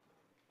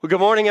Well, good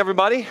morning,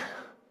 everybody.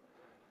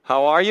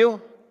 How are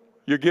you?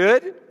 You're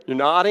good? You're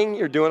nodding?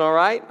 You're doing all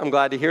right? I'm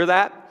glad to hear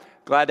that.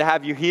 Glad to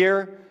have you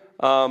here.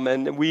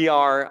 And we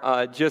are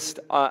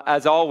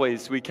as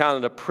always, we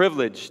count it a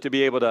privilege to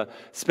be able to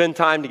spend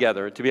time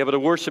together, to be able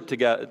to worship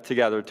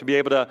together, to be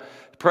able to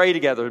pray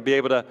together, to be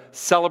able to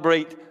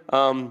celebrate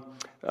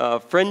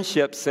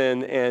friendships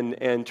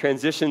and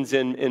transitions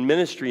in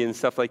ministry and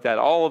stuff like that,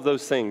 all of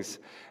those things.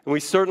 And we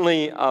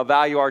certainly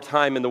value our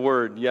time in the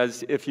Word.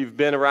 As if you've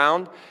been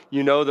around,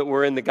 you know that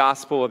we're in the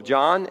Gospel of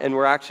John, and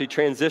we're actually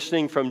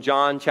transitioning from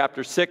John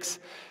chapter 6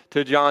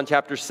 to John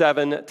chapter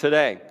 7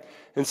 today.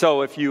 And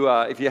so if you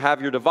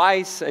have your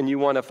device and you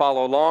want to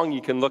follow along,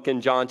 you can look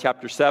in John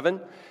chapter 7.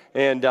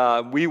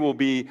 And we will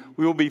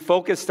be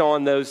focused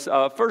on those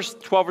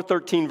first 12 or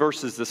 13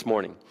 verses this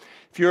morning.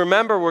 If you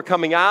remember, we're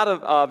coming out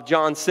of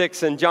John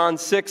 6, and John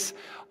 6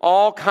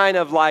 all kind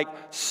of like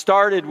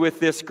started with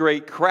this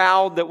great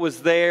crowd that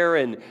was there,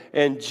 and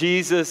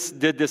Jesus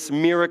did this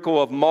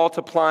miracle of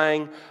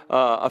multiplying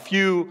a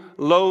few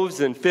loaves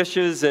and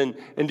fishes and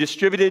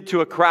distributed to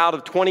a crowd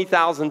of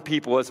 20,000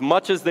 people, as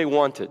much as they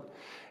wanted.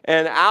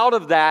 And out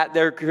of that,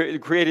 there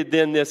created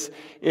then this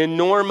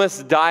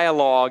enormous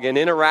dialogue and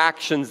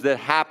interactions that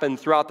happened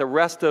throughout the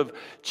rest of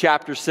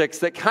chapter 6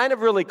 that kind of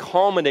really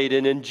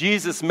culminated in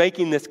Jesus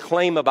making this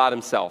claim about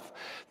himself,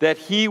 that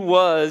he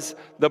was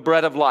the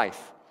bread of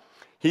life.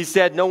 He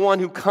said, "No one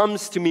who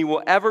comes to me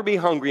will ever be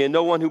hungry, and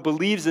no one who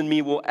believes in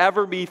me will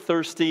ever be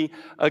thirsty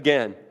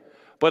again."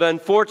 But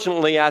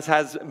unfortunately, as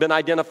has been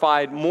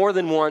identified more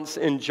than once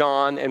in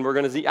John, and we're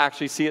going to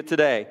actually see it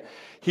today,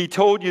 he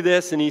told you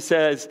this, and he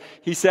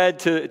said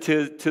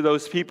to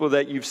those people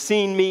that you've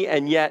seen me,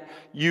 and yet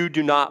you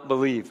do not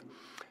believe.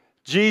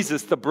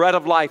 Jesus, the bread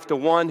of life, the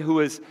one who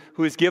has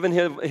given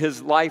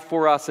his life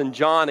for us. And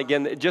John,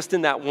 again, just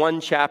in that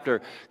one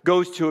chapter,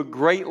 goes to a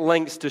great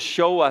lengths to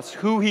show us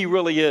who he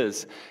really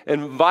is,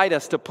 and invite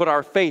us to put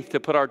our faith, to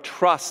put our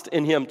trust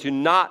in him, to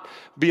not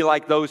be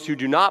like those who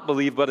do not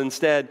believe, but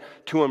instead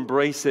to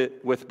embrace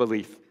it with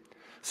belief.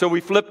 So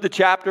we flip the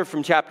chapter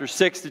from chapter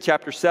 6 to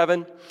chapter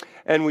 7.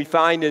 And we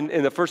find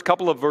in the first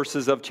couple of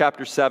verses of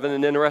chapter 7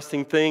 an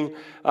interesting thing,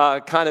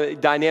 kind of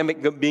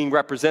dynamic being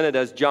represented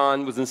as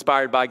John was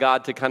inspired by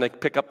God to kind of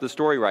pick up the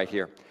story right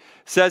here. It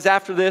says,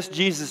 "After this,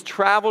 Jesus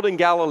traveled in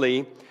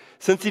Galilee,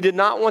 since he did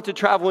not want to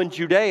travel in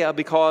Judea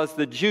because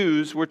the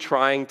Jews were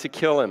trying to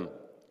kill him.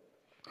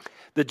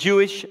 The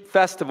Jewish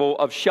festival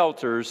of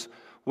shelters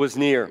was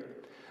near."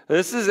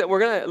 We're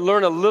going to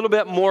learn a little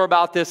bit more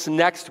about this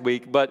next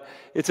week, but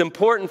it's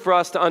important for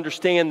us to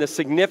understand the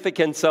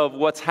significance of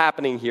what's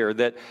happening here.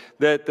 That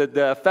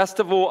the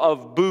festival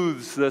of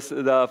booths,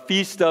 the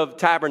Feast of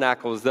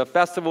Tabernacles, the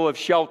festival of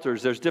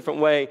shelters, there's different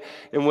way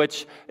in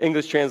which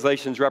English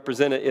translations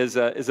represent it, is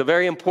a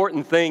very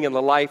important thing in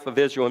the life of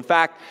Israel. In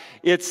fact,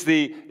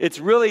 it's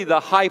really the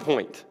high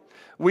point.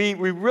 We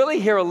really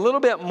hear a little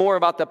bit more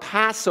about the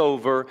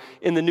Passover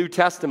in the New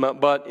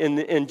Testament, but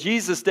in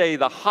Jesus' day,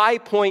 the high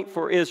point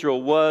for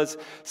Israel was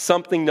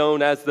something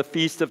known as the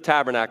Feast of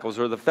Tabernacles,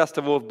 or the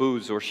Festival of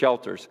Booths or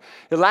Shelters.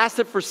 It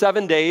lasted for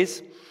 7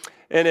 days,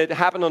 and it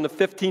happened on the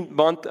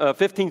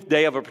 15th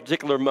day of a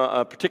particular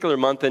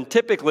month, and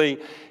typically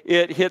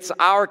it hits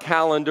our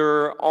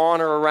calendar on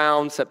or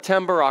around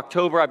September,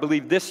 October. I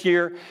believe this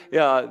year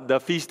the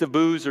Feast of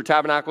Booths or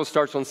Tabernacles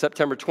starts on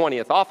September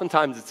 20th.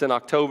 Oftentimes it's in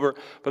October,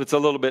 but it's a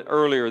little bit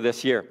earlier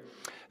this year.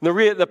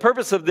 The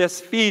purpose of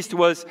this feast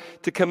was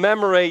to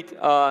commemorate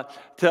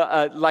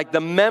like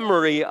the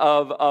memory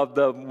of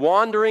the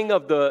wandering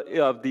of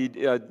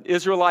the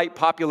Israelite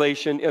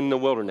population in the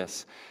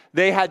wilderness.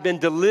 They had been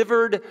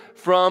delivered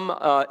from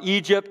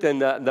Egypt,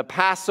 and the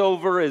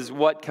Passover is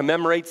what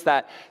commemorates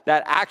that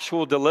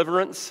actual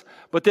deliverance.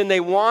 But then they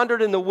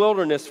wandered in the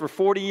wilderness for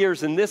 40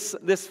 years, and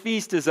this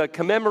feast is a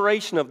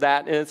commemoration of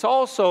that. And it's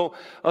also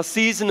a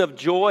season of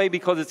joy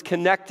because it's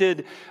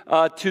connected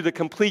to the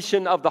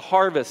completion of the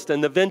harvest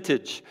and the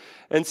vintage.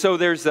 And so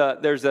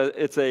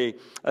it's a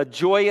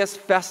joyous,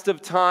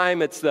 festive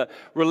time. It's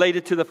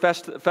related to the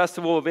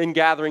festival of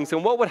ingatherings.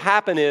 And what would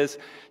happen is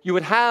you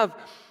would have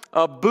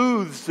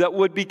booths that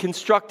would be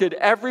constructed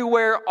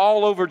everywhere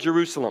all over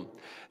Jerusalem.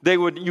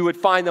 You would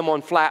find them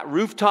on flat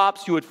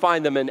rooftops. You would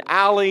find them in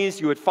alleys.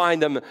 You would find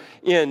them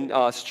in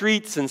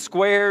streets and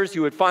squares.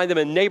 You would find them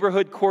in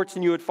neighborhood courts,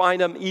 and you would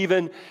find them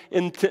even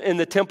in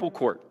the temple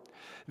court.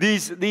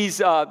 These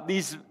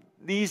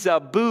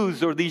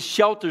booths or these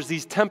shelters,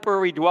 these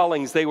temporary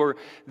dwellings, they were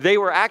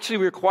actually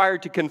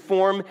required to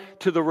conform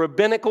to the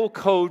rabbinical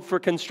code for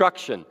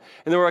construction.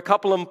 And there were a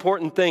couple of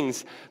important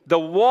things. The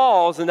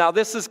walls, and now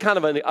this is kind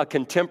of a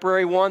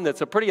contemporary one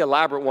that's a pretty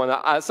elaborate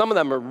one. Some of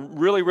them are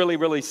really, really,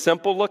 really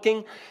simple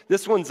looking.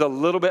 This one's a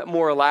little bit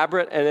more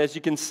elaborate. And as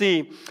you can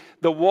see,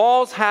 the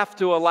walls have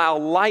to allow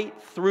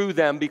light through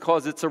them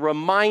because it's a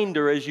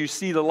reminder, as you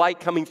see the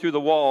light coming through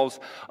the walls,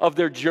 of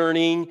their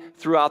journeying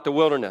throughout the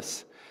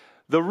wilderness.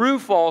 The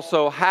roof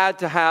also had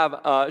to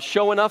have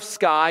show enough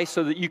sky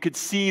so that you could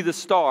see the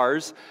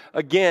stars.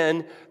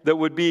 Again, that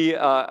would be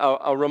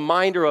a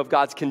reminder of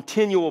God's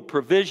continual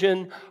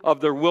provision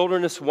of their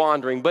wilderness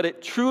wandering. But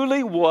it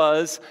truly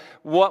was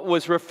what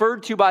was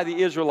referred to by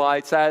the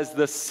Israelites as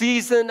the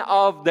season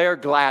of their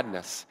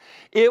gladness.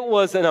 It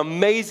was an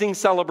amazing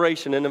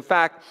celebration. And in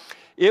fact,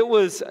 it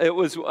was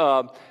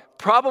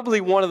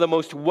probably one of the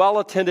most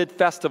well-attended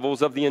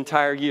festivals of the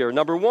entire year.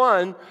 Number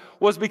one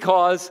was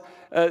because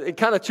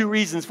kind of two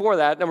reasons for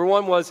that. Number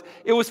one was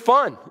it was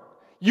fun.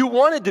 You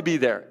wanted to be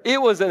there.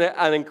 It was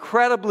an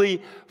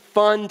incredibly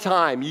fun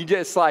time. You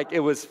just it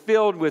was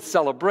filled with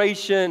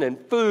celebration and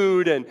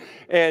food,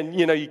 and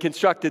you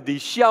constructed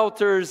these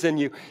shelters, and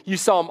you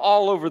saw them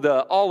all over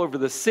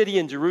the city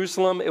in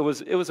Jerusalem. It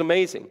was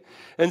amazing.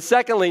 And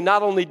secondly,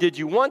 not only did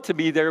you want to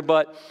be there,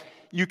 but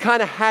you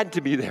kind of had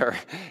to be there.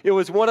 It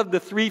was one of the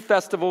 3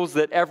 festivals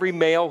that every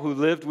male who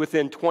lived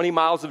within 20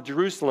 miles of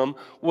Jerusalem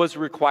was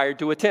required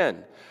to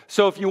attend.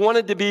 So if you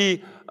wanted to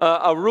be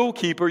a rule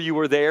keeper, you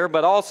were there,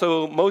 but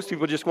also most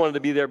people just wanted to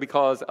be there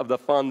because of the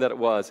fun that it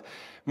was.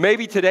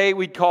 Maybe today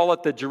we'd call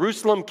it the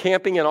Jerusalem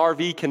Camping and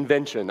RV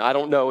Convention. I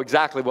don't know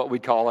exactly what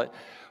we'd call it,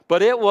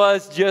 but it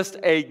was just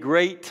a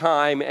great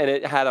time, and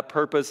it had a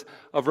purpose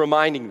of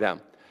reminding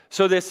them.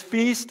 So this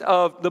Feast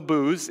of the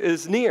Booths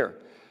is near.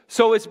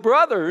 So his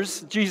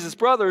brothers, Jesus'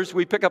 brothers,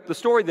 we pick up the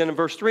story then in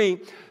verse 3.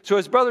 So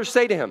his brothers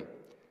say to him,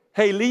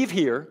 "Hey, leave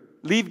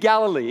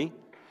Galilee,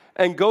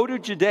 and go to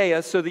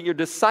Judea so that your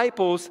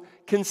disciples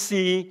can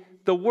see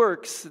the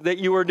works that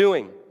you are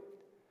doing."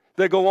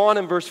 They go on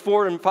in verse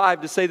 4 and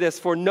 5 to say this,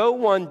 "For no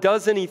one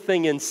does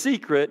anything in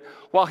secret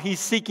while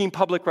he's seeking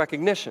public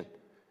recognition.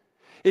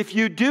 If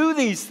you do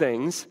these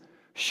things,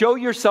 show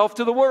yourself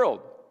to the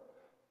world.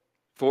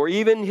 For not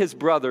even his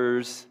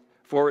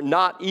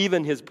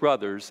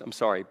brothers,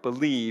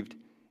 believed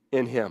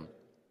in him."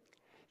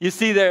 You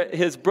see,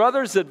 his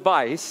brothers'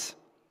 advice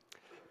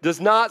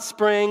does not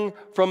spring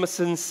from a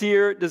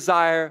sincere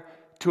desire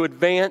to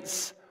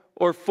advance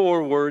or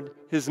forward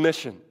his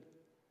mission.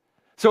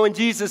 So in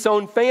Jesus'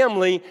 own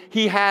family,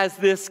 he has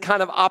this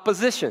kind of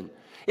opposition.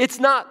 It's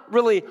not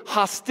really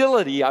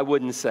hostility, I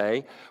wouldn't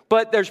say,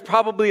 but there's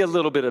probably a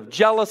little bit of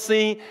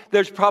jealousy.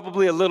 There's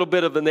probably a little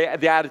bit of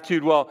the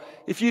attitude, well,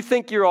 if you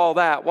think you're all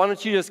that, why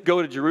don't you just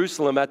go to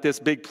Jerusalem at this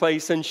big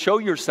place and show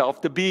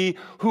yourself to be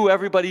who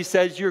everybody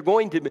says you're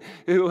going to be,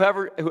 who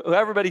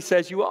everybody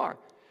says you are.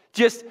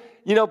 Just,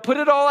 put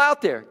it all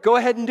out there. Go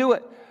ahead and do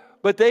it.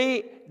 But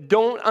they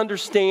don't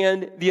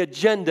understand the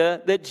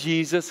agenda that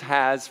Jesus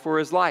has for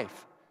his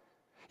life.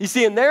 You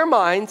see, in their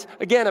minds,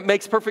 again, it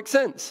makes perfect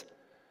sense.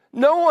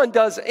 No one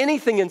does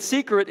anything in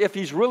secret if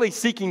he's really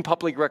seeking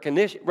public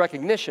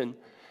recognition.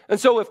 And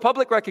so if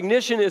public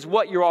recognition is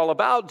what you're all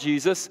about,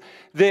 Jesus,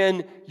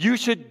 then you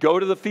should go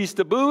to the Feast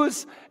of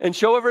Booths and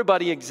show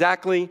everybody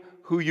exactly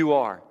who you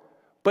are.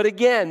 But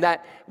again,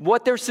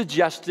 what they're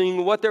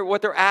suggesting, what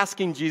they're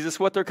asking Jesus,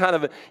 what they're kind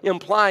of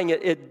implying,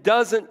 it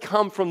doesn't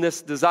come from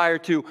this desire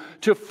to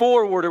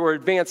forward or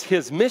advance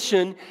his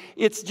mission.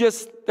 It's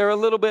just they're a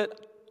little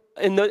bit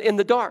in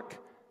the dark.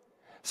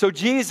 So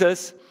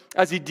Jesus,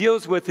 as he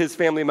deals with his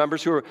family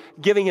members who are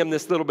giving him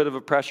this little bit of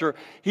a pressure,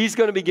 he's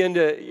going to begin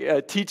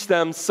to teach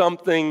them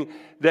something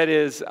that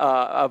is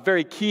a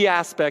very key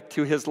aspect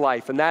to his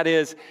life. And that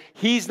is,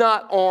 he's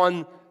not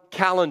on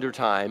calendar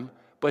time,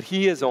 but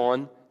he is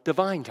on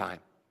divine time.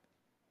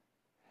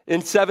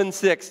 In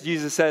 7:6,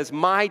 Jesus says,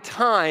 "My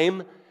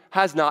time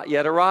has not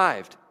yet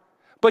arrived,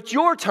 but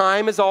your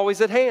time is always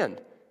at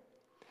hand."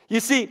 You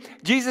see,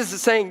 Jesus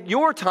is saying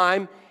your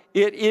time,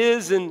 it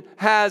is and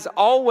has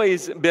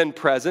always been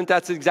present.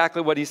 That's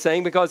exactly what he's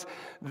saying, because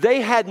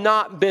they had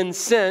not been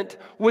sent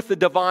with the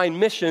divine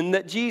mission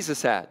that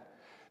Jesus had.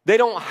 They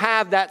don't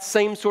have that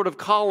same sort of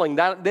calling.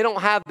 They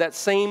don't have that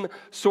same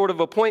sort of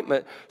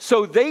appointment.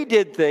 So they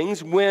did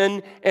things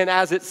when and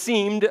as it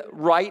seemed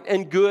right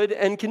and good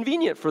and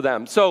convenient for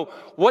them. So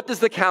what does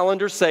the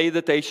calendar say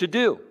that they should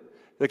do?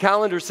 The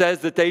calendar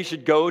says that they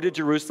should go to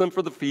Jerusalem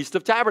for the Feast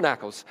of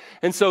Tabernacles.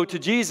 And so to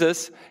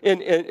Jesus,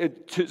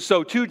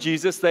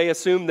 they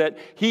assume that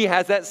he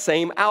has that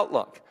same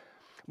outlook.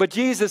 But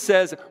Jesus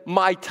says,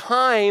 "My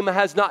time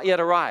has not yet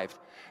arrived."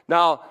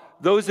 Now,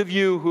 those of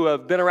you who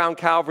have been around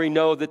Calvary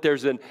know that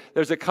there's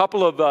a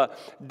couple of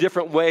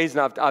different ways,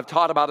 and I've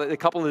taught about it, a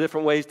couple of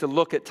different ways to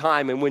look at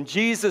time. And when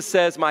Jesus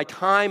says, "My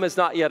time has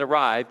not yet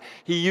arrived,"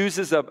 he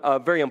uses a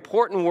very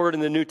important word in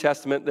the New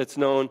Testament that's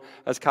known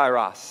as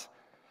Kairos.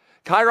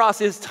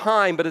 Kairos is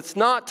time, but it's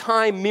not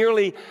time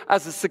merely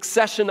as a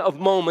succession of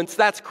moments.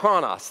 That's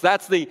chronos.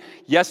 That's the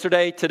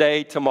yesterday,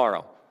 today,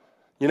 tomorrow.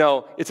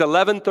 It's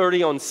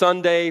 11:30 on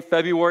Sunday,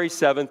 February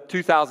 7th,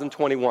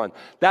 2021.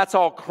 That's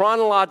all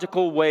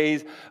chronological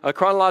ways, a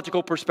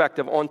chronological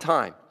perspective on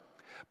time.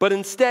 But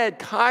instead,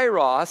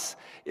 Kairos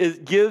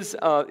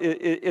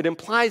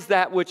implies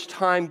that which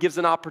time gives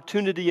an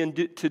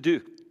opportunity to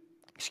do.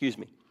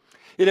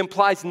 It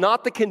implies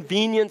not the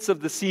convenience of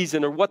the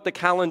season or what the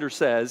calendar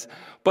says,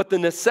 but the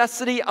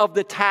necessity of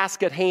the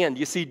task at hand.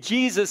 You see,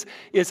 Jesus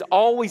is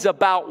always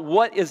about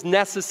what is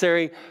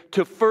necessary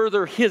to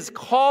further his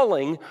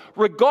calling,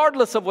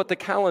 regardless of what the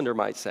calendar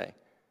might say.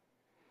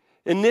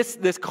 And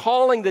this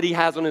calling that he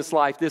has on his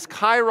life, this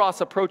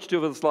Kairos approach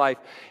to his life,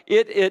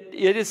 it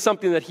is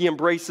something that he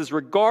embraces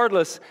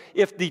regardless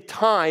if the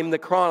time, the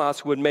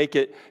chronos, would make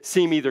it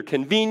seem either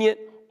convenient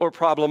or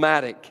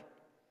problematic.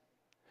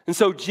 And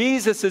so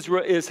Jesus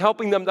is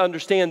helping them to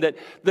understand that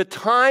the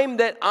time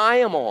that I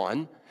am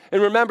on,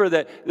 and remember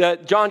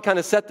that John kind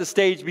of set the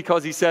stage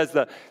because he says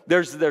that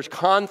there's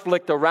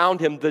conflict around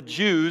him, the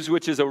Jews,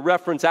 which is a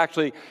reference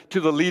actually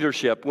to the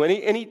leadership.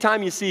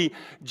 Anytime you see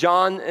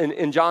John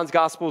in John's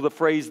gospel, the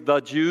phrase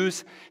the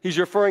Jews, he's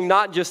referring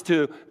not just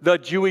to the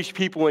Jewish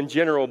people in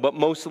general, but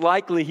most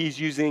likely he's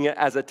using it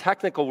as a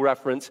technical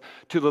reference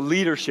to the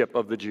leadership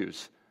of the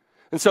Jews.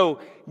 And so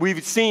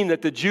we've seen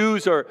that the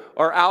Jews are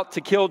out to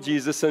kill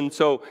Jesus, and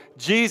so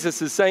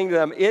Jesus is saying to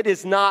them, it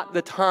is not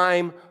the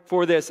time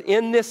for this.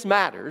 In this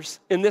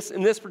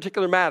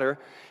particular matter,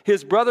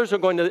 his brothers are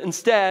going to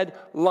instead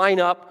line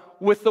up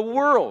with the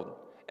world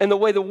and the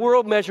way the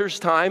world measures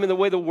time and the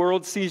way the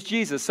world sees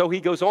Jesus. So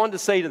he goes on to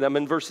say to them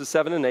in verses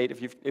 7 and 8,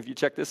 if you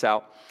check this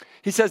out,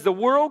 he says, the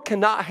world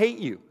cannot hate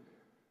you,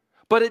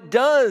 but it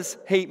does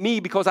hate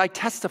me because I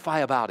testify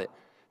about it,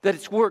 that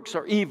its works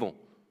are evil.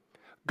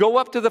 Go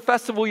up to the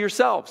festival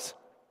yourselves.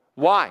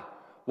 Why?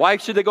 Why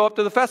should they go up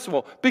to the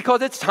festival?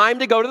 Because it's time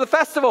to go to the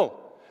festival.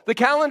 The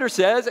calendar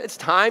says it's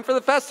time for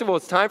the festival.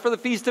 It's time for the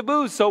Feast of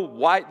Booths. So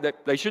why?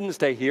 They shouldn't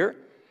stay here.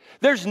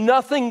 There's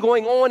nothing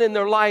going on in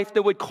their life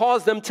that would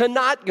cause them to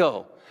not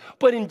go.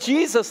 But in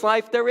Jesus'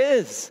 life, there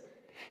is.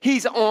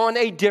 He's on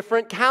a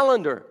different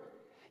calendar.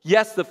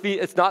 Yes,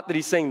 it's not that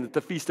he's saying that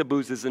the Feast of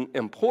Booths isn't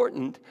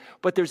important,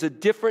 but there's a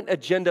different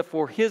agenda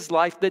for his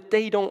life that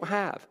they don't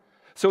have.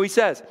 So he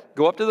says,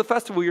 go up to the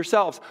festival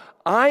yourselves.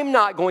 I'm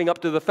not going up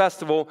to the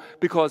festival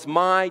because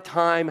my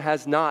time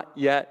has not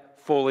yet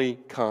fully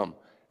come.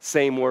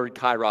 Same word,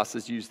 Kairos,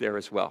 is used there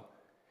as well.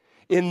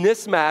 In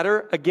this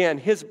matter, again,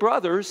 his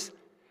brothers,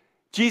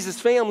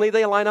 Jesus' family,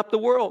 they line up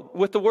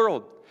with the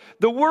world.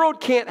 The world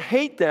can't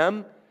hate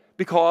them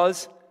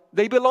because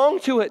they belong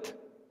to it.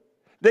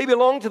 They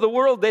belong to the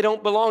world. They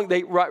don't belong,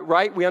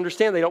 right? We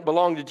understand they don't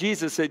belong to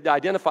Jesus. It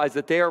identifies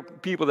that they are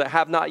people that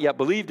have not yet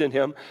believed in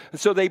him. And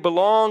so they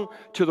belong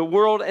to the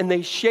world, and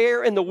they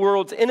share in the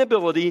world's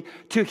inability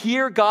to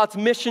hear God's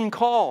mission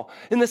call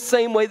in the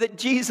same way that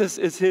Jesus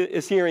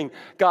is hearing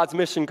God's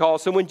mission call.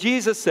 So when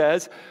Jesus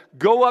says,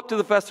 go up to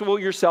the festival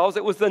yourselves,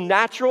 it was the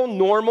natural,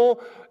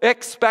 normal,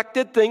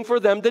 expected thing for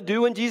them to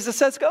do, and Jesus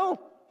says,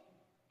 go.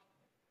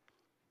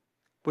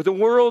 But the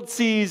world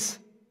sees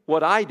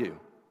what I do.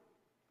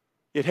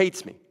 It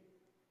hates me.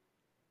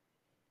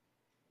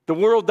 The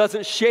world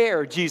doesn't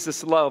share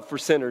Jesus' love for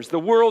sinners. The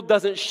world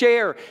doesn't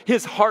share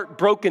his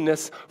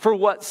heartbrokenness for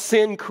what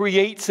sin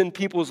creates in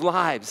people's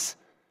lives.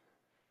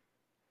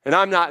 And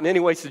I'm not in any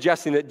way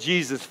suggesting that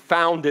Jesus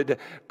founded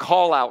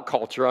call-out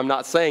culture. I'm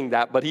not saying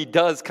that, but he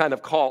does kind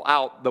of call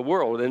out the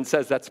world and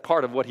says that's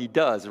part of what he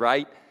does,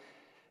 right?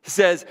 He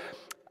says,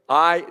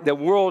 the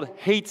world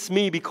hates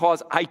me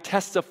because I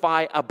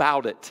testify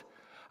about it.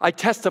 I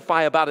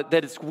testify about it,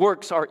 that its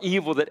works are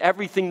evil, that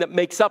everything that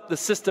makes up the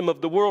system of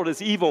the world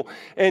is evil.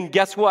 And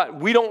guess what?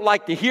 We don't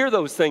like to hear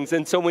those things.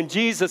 And so when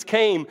Jesus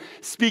came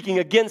speaking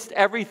against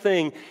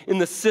everything in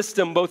the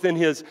system, both in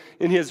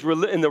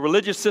the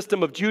religious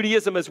system of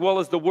Judaism as well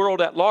as the world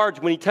at large,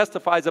 when he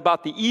testifies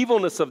about the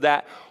evilness of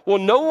that, well,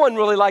 no one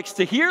really likes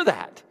to hear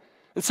that.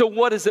 And so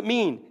what does it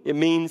mean? It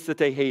means that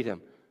they hate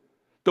him.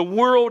 The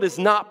world is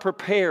not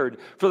prepared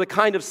for the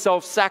kind of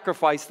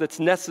self-sacrifice that's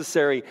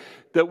necessary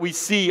that we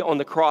see on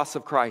the cross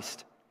of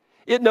Christ.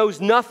 It knows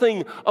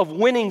nothing of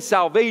winning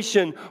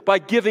salvation by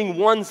giving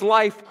one's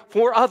life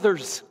for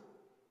others.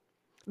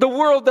 The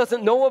world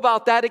doesn't know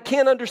about that. It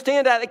can't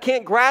understand that. It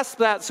can't grasp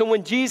that. So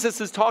when Jesus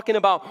is talking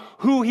about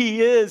who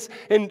he is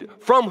and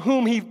from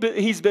whom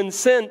he's been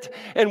sent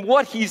and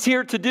what he's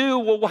here to do,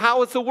 well,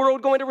 how is the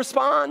world going to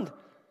respond?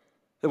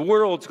 The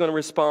world's going to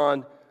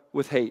respond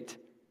with hate.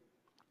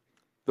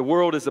 The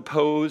world is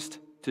opposed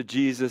to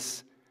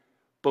Jesus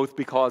both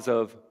because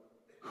of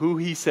who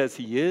he says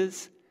he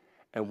is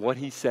and what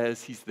he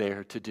says he's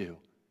there to do.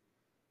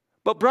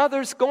 But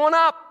brothers, go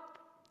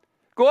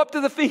up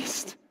to the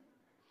feast.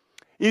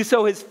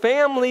 So his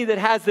family that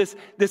has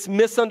this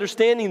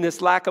misunderstanding,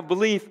 this lack of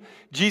belief,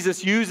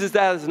 Jesus uses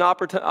that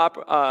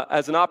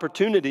as an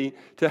opportunity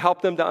to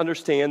help them to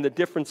understand the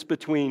difference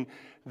between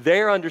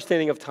their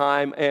understanding of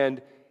time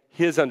and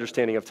his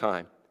understanding of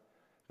time.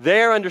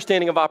 Their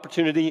understanding of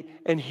opportunity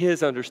and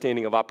his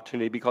understanding of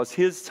opportunity, because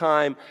his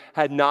time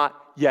had not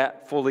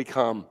yet fully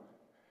come.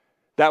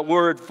 That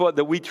word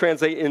that we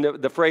translate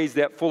in the phrase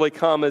that fully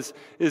come is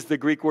the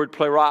Greek word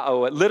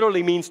plēroō. It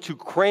literally means to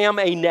cram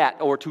a net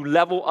or to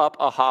level up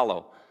a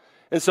hollow.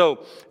 And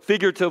so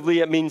figuratively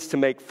it means to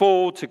make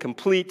full, to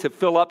complete, to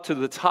fill up to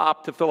the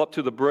top, to fill up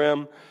to the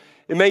brim.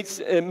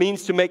 It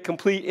means to make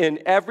complete in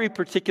every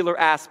particular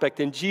aspect.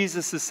 And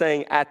Jesus is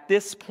saying, at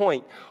this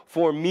point,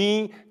 for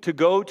me to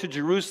go to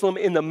Jerusalem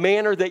in the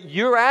manner that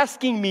you're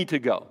asking me to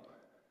go,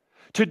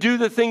 to do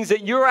the things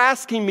that you're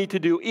asking me to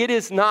do, it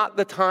is not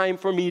the time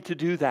for me to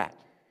do that.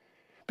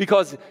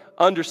 Because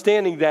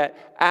understanding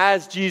that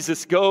as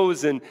Jesus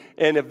goes and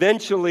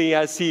eventually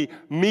as he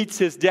meets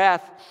his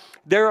death,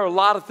 there are a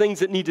lot of things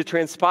that need to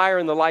transpire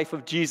in the life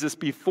of Jesus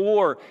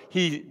before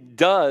he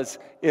does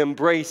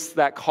embrace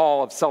that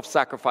call of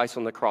self-sacrifice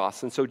on the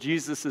cross. And so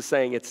Jesus is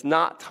saying, it's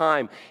not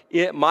time.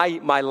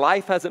 My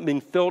life hasn't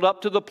been filled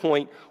up to the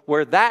point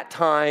where that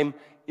time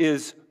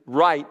is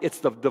right. It's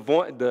the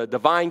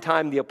divine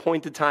time, the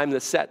appointed time, the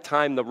set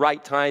time, the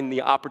right time,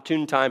 the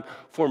opportune time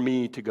for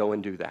me to go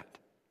and do that.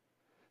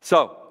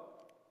 So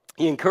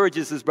he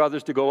encourages his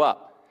brothers to go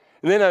up.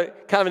 And then a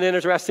kind of an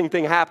interesting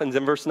thing happens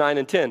in verse 9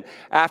 and 10.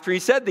 After he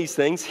said these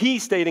things, he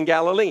stayed in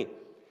Galilee.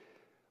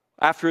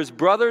 After his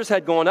brothers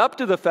had gone up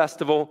to the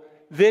festival,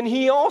 then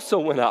he also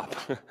went up.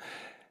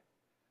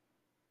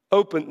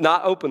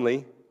 Not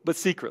openly, but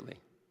secretly.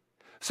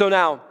 So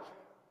now,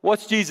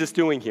 what's Jesus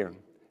doing here?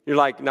 You're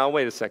like, now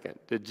wait a second.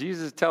 Did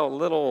Jesus tell a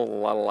little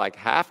like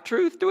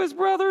half-truth to his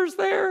brothers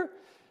there?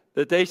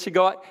 That they should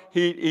go out?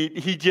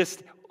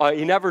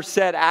 He never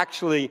said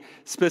actually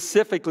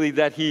specifically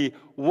that he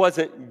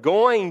wasn't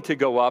going to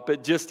go up.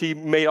 He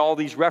made all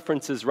these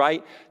references,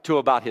 right, to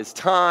about his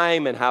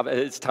time and how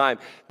his time,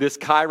 this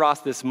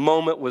Kairos, this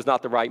moment was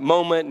not the right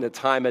moment and the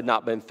time had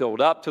not been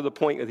filled up to the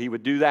point that he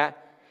would do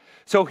that.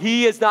 So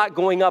he is not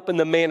going up in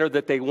the manner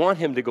that they want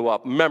him to go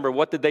up. Remember,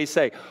 what did they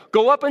say?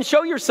 Go up and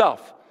show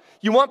yourself.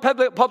 You want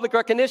public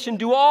recognition?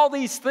 Do all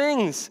these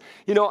things,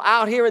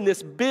 out here on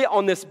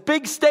this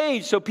big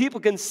stage so people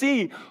can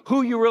see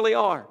who you really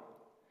are.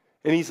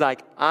 And he's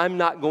like, I'm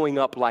not going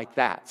up like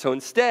that. So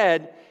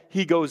instead,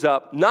 he goes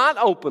up not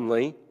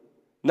openly,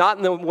 not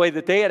in the way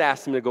that they had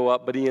asked him to go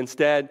up, but he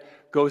instead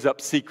goes up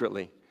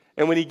secretly.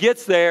 And when he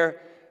gets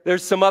there,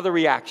 there's some other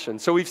reaction.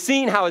 So we've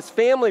seen how his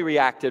family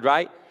reacted,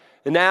 right?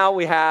 And now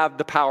we have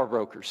the power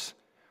brokers.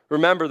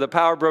 Remember, the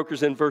power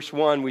brokers in verse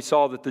 1, we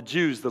saw that the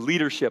Jews, the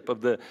leadership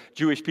of the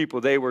Jewish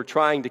people, they were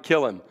trying to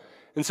kill him.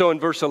 And so in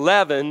verse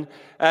 11,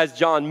 as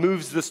John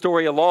moves the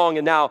story along,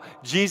 and now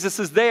Jesus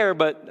is there,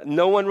 but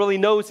no one really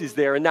knows he's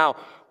there. And now,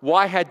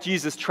 why had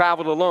Jesus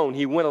traveled alone?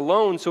 He went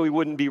alone so he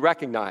wouldn't be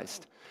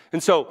recognized.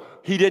 And so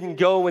he didn't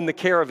go in the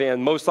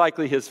caravan. Most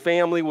likely his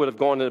family would have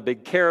gone in a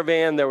big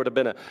caravan. There would have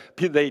been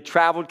they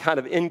traveled kind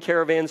of in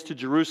caravans to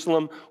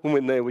Jerusalem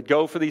when they would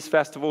go for these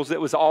festivals. It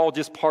was all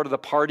just part of the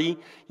party,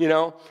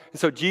 And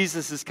so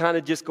Jesus is kind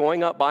of just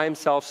going up by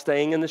himself,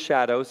 staying in the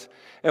shadows.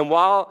 And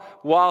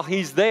while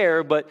he's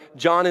there, but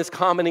John is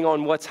commenting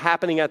on what's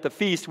happening at the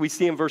feast, we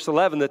see in verse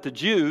 11 that the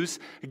Jews,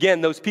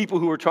 again, those people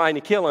who were trying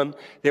to kill him,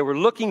 they were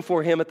looking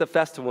for him at the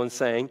festival and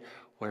saying,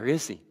 where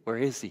is he? Where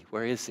is he?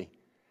 Where is he?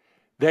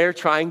 They're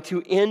trying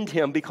to end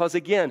him because,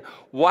 again,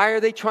 why are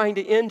they trying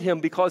to end him?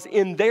 Because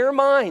in their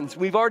minds,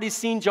 we've already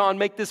seen John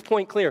make this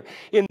point clear.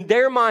 In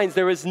their minds,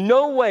 there is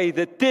no way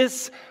that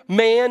this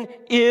man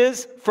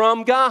is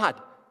from God.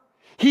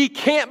 He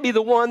can't be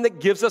the one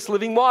that gives us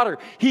living water.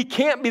 He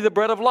can't be the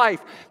bread of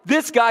life.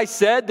 This guy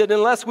said that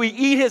unless we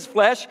eat his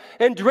flesh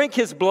and drink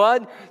his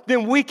blood,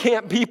 then we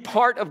can't be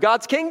part of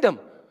God's kingdom.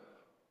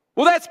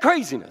 Well, that's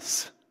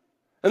craziness.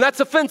 And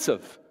that's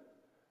offensive.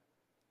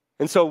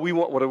 And so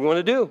what do we want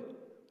to do?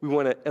 We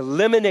want to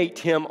eliminate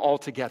him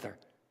altogether.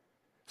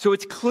 So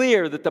it's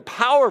clear that the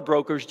power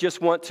brokers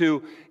just want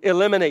to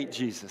eliminate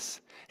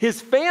Jesus. His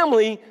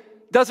family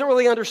doesn't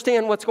really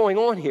understand what's going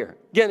on here.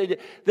 Again,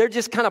 they're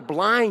just kind of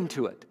blind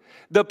to it.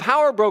 The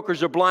power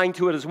brokers are blind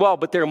to it as well,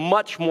 but they're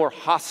much more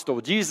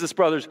hostile. Jesus'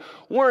 brothers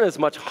weren't as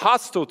much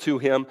hostile to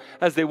him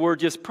as they were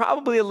just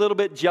probably a little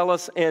bit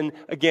jealous, and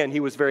again,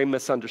 he was very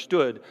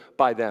misunderstood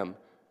by them.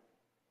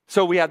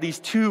 So we have these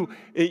two,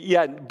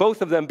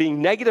 both of them being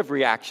negative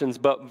reactions,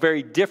 but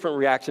very different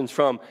reactions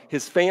from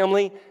his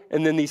family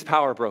and then these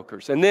power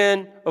brokers. And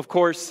then, of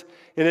course,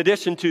 in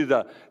addition to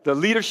the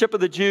leadership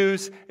of the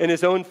Jews and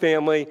his own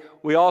family,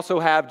 we also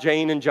have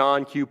Jane and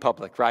John Q.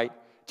 Public, right?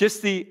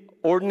 Just the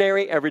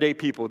ordinary, everyday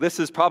people. This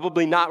is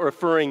probably not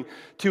referring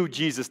to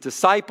Jesus'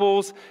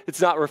 disciples.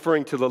 It's not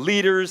referring to the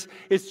leaders.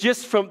 It's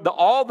just from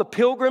all the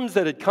pilgrims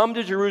that had come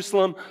to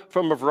Jerusalem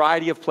from a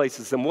variety of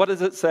places. And what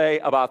does it say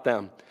about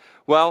them?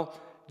 Well,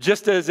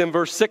 just as in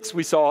verse 6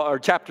 we saw, or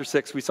chapter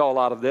 6, we saw a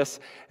lot of this,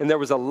 and there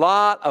was a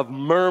lot of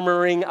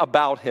murmuring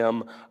about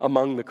him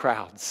among the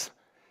crowds.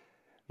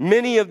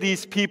 Many of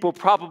these people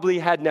probably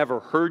had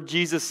never heard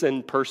Jesus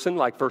in person,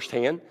 like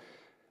firsthand.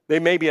 They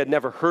maybe had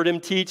never heard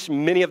him teach.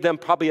 Many of them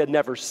probably had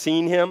never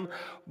seen him,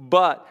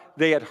 but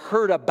they had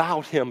heard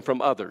about him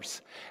from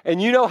others.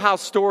 And you know how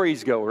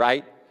stories go,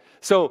 right?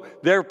 So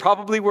there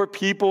probably were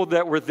people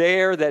that were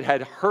there that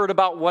had heard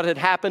about what had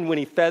happened when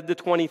he fed the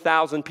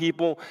 20,000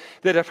 people,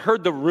 that had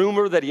heard the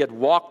rumor that he had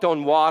walked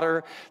on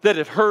water, that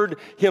had heard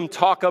him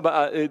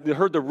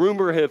heard the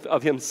rumor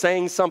of him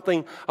saying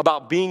something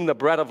about being the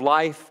bread of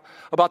life,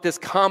 about this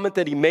comment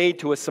that he made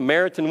to a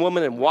Samaritan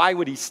woman, and why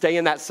would he stay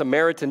in that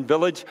Samaritan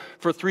village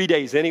for 3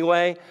 days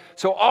anyway?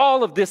 So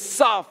all of this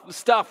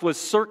stuff was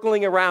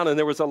circling around, and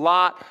there was a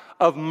lot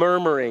of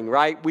murmuring,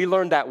 right? We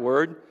learned that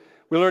word.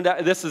 We learned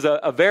that this is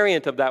a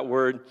variant of that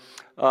word.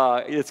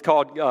 It's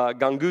called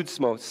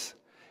gongysmos.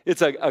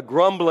 It's a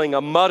grumbling,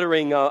 a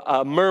muttering,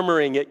 a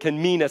murmuring. It can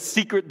mean a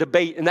secret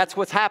debate, and that's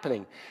what's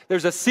happening.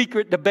 There's a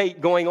secret debate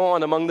going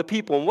on among the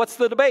people. And what's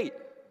the debate?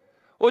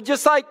 Well,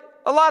 just like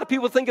a lot of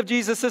people think of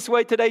Jesus this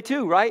way today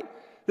too, right?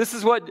 This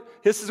is what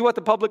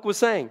the public was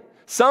saying.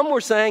 Some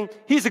were saying,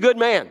 he's a good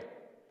man.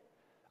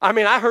 I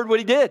mean, I heard what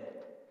he did.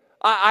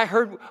 I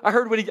heard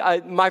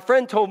what my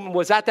friend told me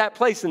was at that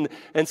place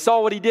and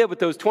saw what he did with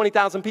those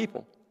 20,000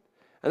 people.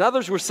 And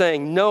others were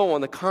saying, no,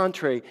 on the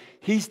contrary,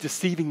 he's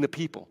deceiving the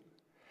people.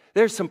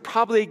 There's some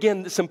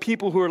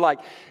people who are like,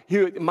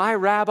 my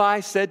rabbi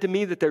said to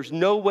me that there's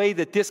no way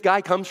that this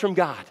guy comes from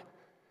God.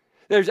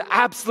 There's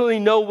absolutely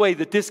no way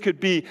that this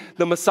could be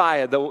the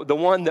Messiah, the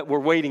one that we're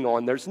waiting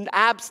on.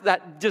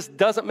 That just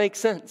doesn't make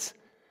sense.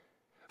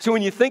 So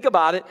when you think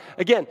about it,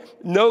 again,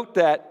 note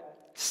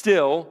that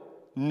still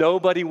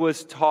nobody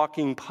was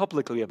talking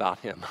publicly about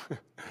him.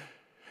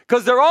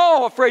 Because they're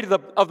all afraid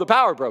of the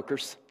power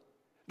brokers.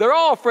 They're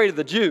all afraid of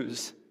the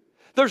Jews.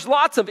 There's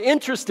lots of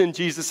interest in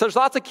Jesus. There's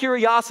lots of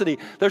curiosity.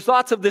 There's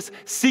lots of this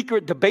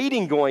secret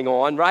debating going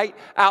on, right,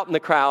 out in the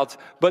crowds.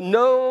 But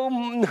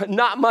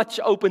not much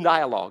open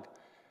dialogue.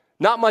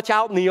 Not much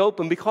out in the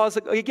open because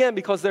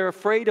they're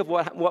afraid of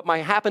what might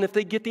happen if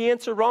they get the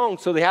answer wrong.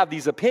 So they have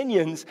these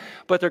opinions,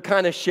 but they're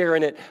kind of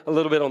sharing it a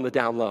little bit on the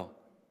down low.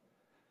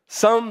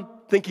 Some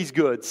think he's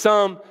good.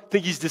 Some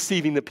think he's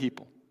deceiving the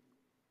people.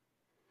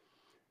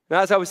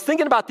 Now, as I was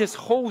thinking about this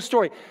whole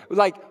story,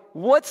 like,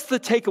 what's the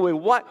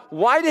takeaway?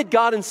 Why did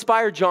God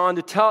inspire John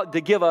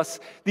to give us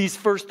these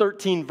first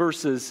 13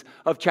 verses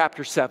of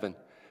chapter 7?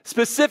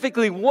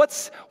 Specifically,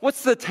 what's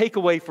the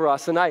takeaway for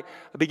us? And I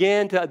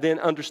began to then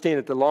understand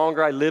it. The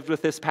longer I lived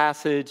with this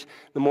passage,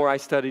 the more I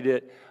studied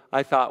it,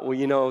 I thought,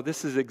 well,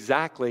 this is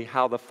exactly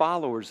how the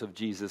followers of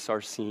Jesus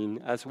are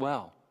seen as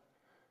well.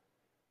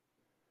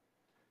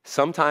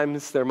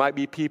 Sometimes there might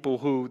be people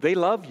who, they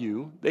love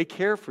you, they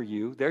care for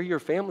you, they're your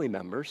family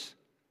members.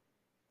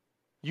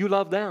 You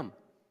love them.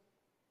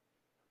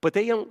 But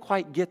they don't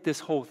quite get this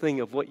whole thing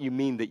of what you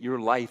mean that your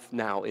life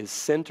now is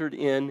centered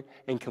in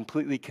and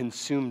completely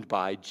consumed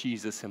by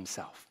Jesus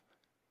himself.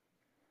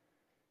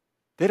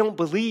 They don't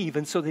believe,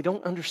 and so they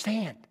don't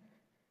understand.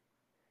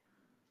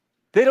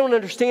 They don't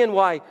understand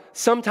why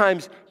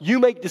sometimes you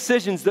make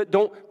decisions that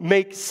don't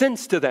make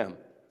sense to them.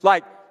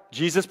 Like,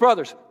 Jesus'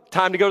 brothers,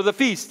 time to go to the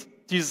feast.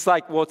 Jesus is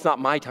like, well, it's not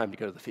my time to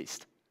go to the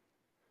feast.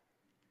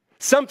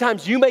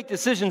 Sometimes you make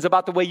decisions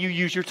about the way you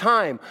use your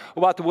time,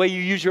 about the way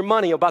you use your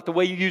money, about the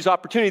way you use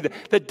opportunity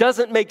that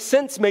doesn't make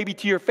sense maybe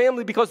to your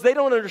family because they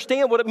don't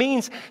understand what it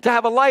means to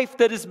have a life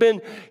that has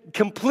been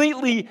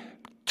completely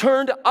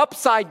turned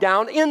upside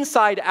down,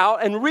 inside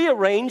out, and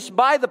rearranged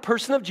by the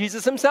person of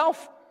Jesus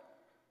himself.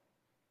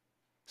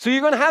 So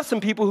you're going to have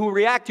some people who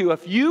react to you.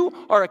 If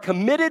you are a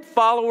committed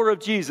follower of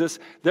Jesus,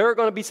 there are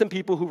going to be some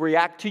people who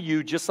react to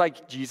you just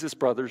like Jesus'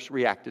 brothers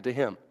reacted to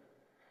him.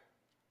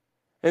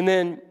 And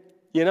then,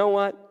 you know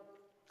what?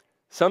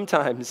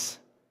 Sometimes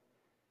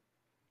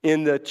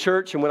in the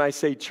church, and when I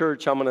say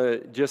church, I'm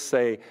going to just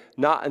say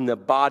not in the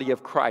body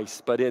of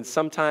Christ, but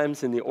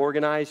sometimes in the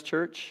organized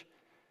church,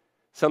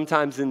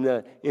 sometimes in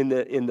the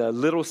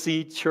little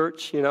c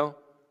church,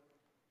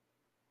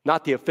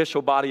 not the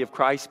official body of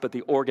Christ, but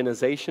the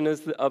organization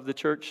of the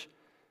church.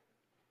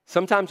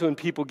 Sometimes when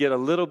people get a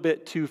little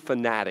bit too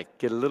fanatic,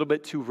 get a little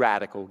bit too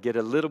radical, get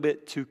a little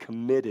bit too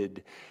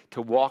committed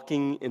to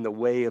walking in the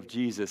way of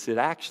Jesus, it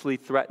actually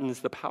threatens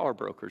the power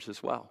brokers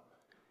as well,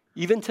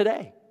 even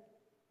today.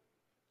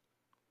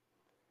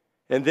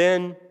 And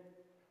then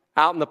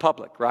out in the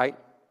public, right?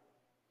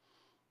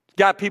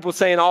 Got people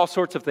saying all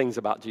sorts of things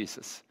about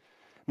Jesus.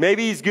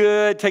 Maybe he's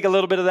good, take a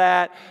little bit of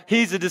that.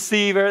 He's a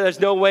deceiver. There's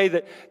no way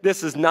that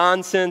this is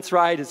nonsense,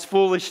 right? It's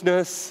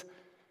foolishness.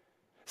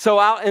 So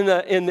out in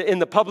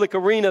the public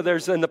arena,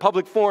 in the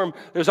public forum,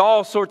 there's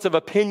all sorts of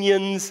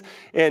opinions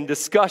and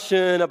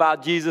discussion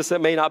about Jesus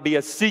that may not be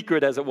as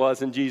secret as it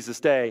was in Jesus'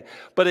 day.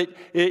 But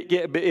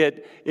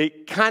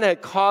it kind of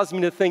caused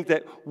me to think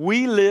that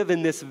we live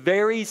in this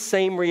very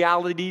same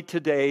reality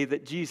today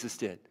that Jesus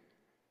did.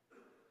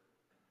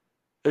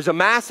 There's a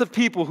mass of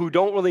people who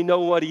don't really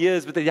know what he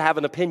is, but they have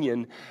an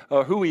opinion,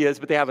 or who he is,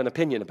 but they have an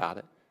opinion about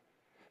it.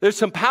 There's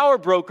some power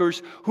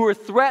brokers who are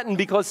threatened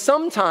because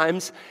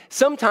sometimes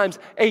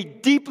a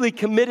deeply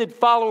committed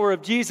follower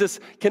of Jesus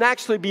can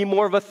actually be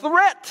more of a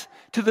threat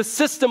to the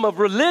system of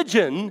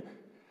religion,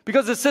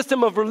 because the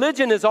system of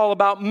religion is all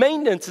about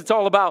maintenance. It's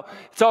all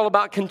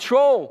about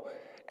control.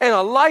 And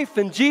a life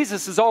in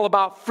Jesus is all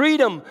about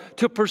freedom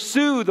to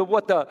pursue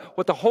what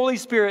the Holy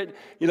Spirit,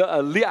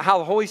 how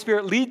the Holy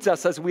Spirit leads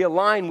us as we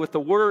align with the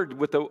Word,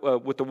 with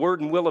the Word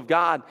and will of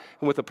God,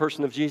 and with the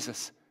person of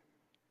Jesus.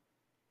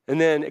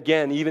 And then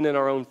again, even in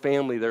our own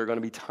family, there are going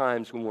to be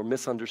times when we're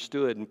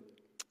misunderstood and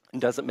it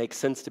doesn't make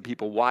sense to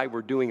people why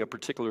we're doing a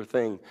particular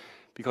thing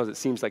because it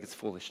seems like it's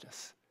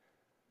foolishness.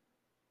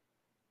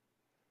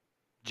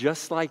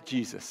 Just like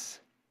Jesus,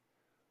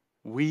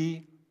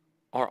 we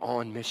are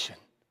on mission.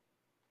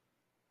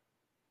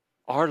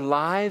 Our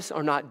lives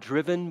are not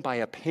driven by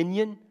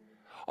opinion.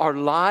 Our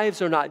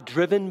lives are not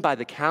driven by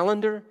the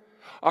calendar.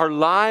 Our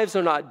lives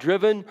are not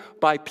driven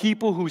by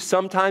people who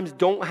sometimes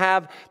don't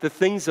have the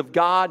things of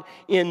God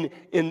in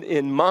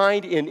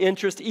mind, in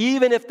interest,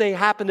 even if they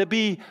happen to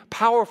be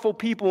powerful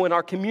people in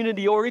our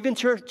community or even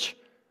church.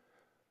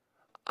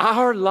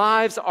 Our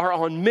lives are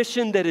on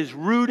mission that is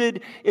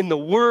rooted in the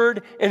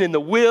Word and in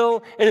the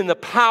will and in the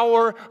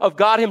power of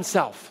God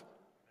Himself.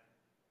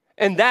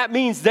 And that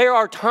means there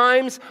are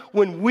times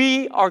when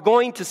we are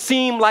going to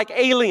seem like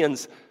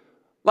aliens,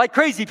 like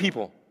crazy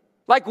people,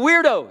 like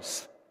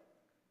weirdos.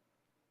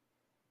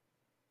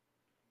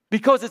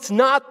 Because it's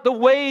not the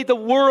way the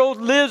world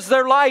lives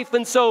their life.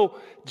 And so,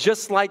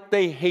 just like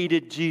they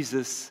hated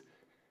Jesus,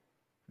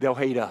 they'll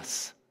hate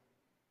us.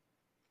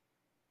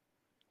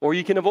 Or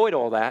you can avoid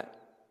all that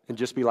and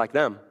just be like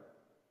them,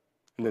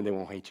 and then they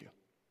won't hate you.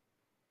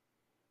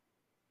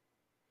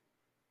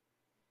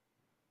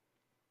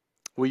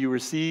 Will you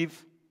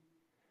receive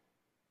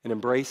and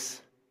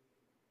embrace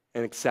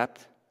and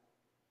accept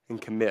and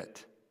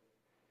commit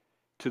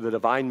to the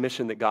divine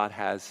mission that God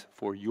has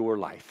for your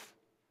life?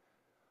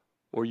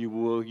 Or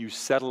will you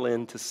settle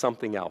into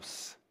something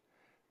else,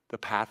 the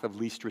path of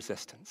least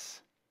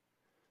resistance?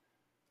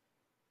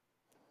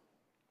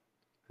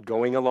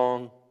 Going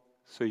along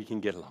so you can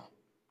get along.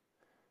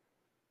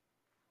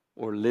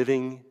 Or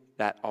living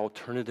that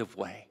alternative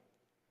way.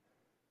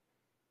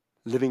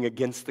 Living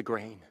against the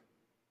grain.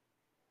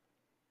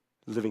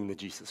 Living the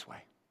Jesus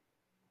way.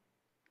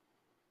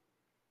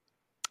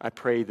 I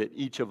pray that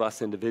each of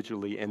us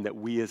individually and that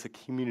we as a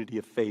community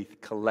of faith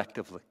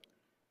collectively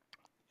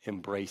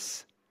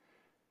embrace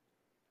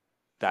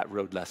that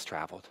road less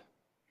traveled,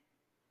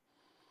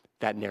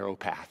 that narrow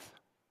path,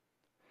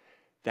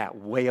 that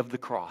way of the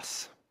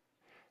cross,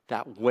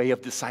 that way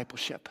of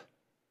discipleship.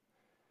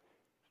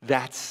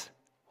 That's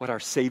what our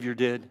Savior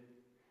did,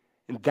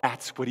 and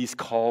that's what He's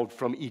called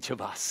from each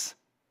of us.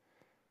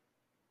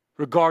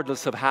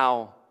 Regardless of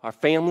how our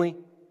family,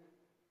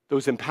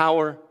 those in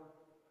power,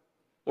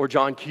 or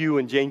John Q.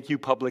 and Jane Q.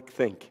 Public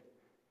think,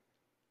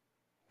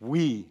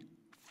 we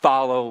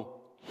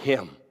follow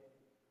Him.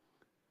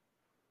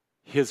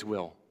 His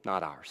will,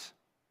 not ours.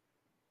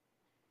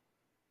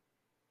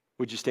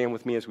 Would you stand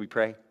with me as we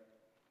pray?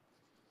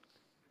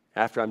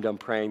 After I'm done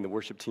praying, the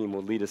worship team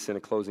will lead us in a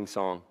closing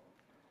song.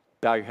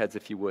 Bow your heads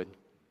if you would.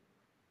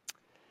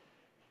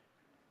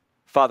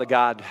 Father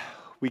God,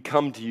 we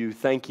come to you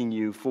thanking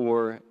you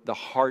for the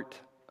heart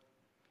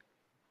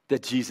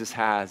that Jesus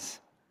has.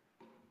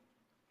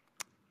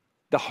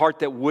 The heart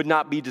that would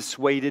not be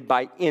dissuaded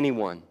by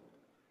anyone,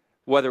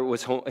 whether it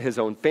was his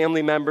own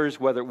family members,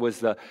 whether it was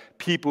the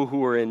people who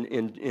were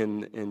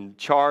in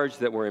charge,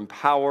 that were in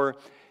power,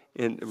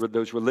 in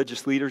those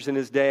religious leaders in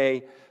his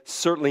day,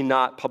 certainly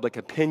not public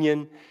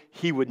opinion.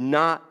 He would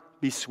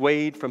not be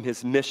swayed from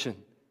his mission.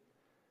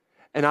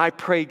 And I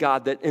pray,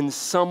 God, that in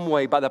some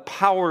way, by the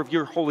power of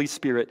your Holy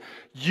Spirit,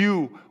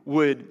 you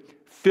would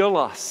fill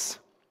us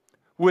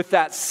with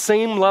that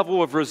same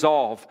level of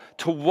resolve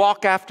to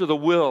walk after the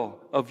will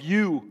of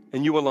you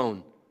and you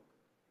alone.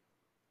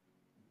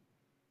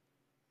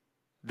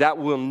 That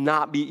will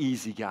not be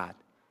easy, God.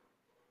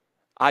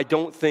 I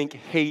don't think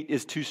hate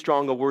is too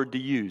strong a word to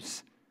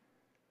use,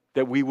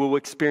 that we will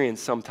experience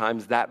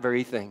sometimes that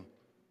very thing.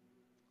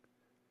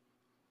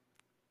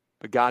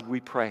 But God,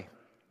 we pray.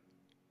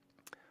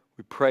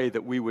 We pray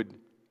that we would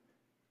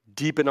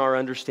deepen our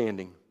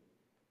understanding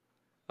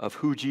of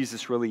who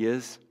Jesus really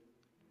is,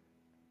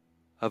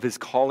 of his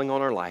calling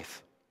on our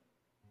life,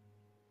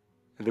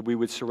 and that we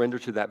would surrender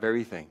to that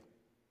very thing.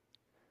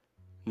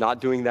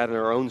 Not doing that in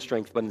our own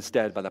strength, but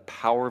instead by the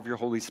power of your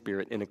Holy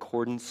Spirit in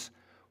accordance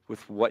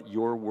with what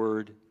your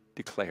word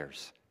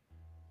declares.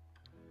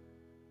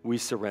 We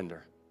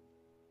surrender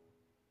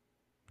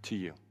to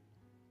you.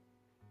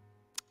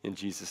 In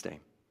Jesus'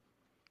 name,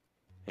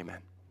 amen.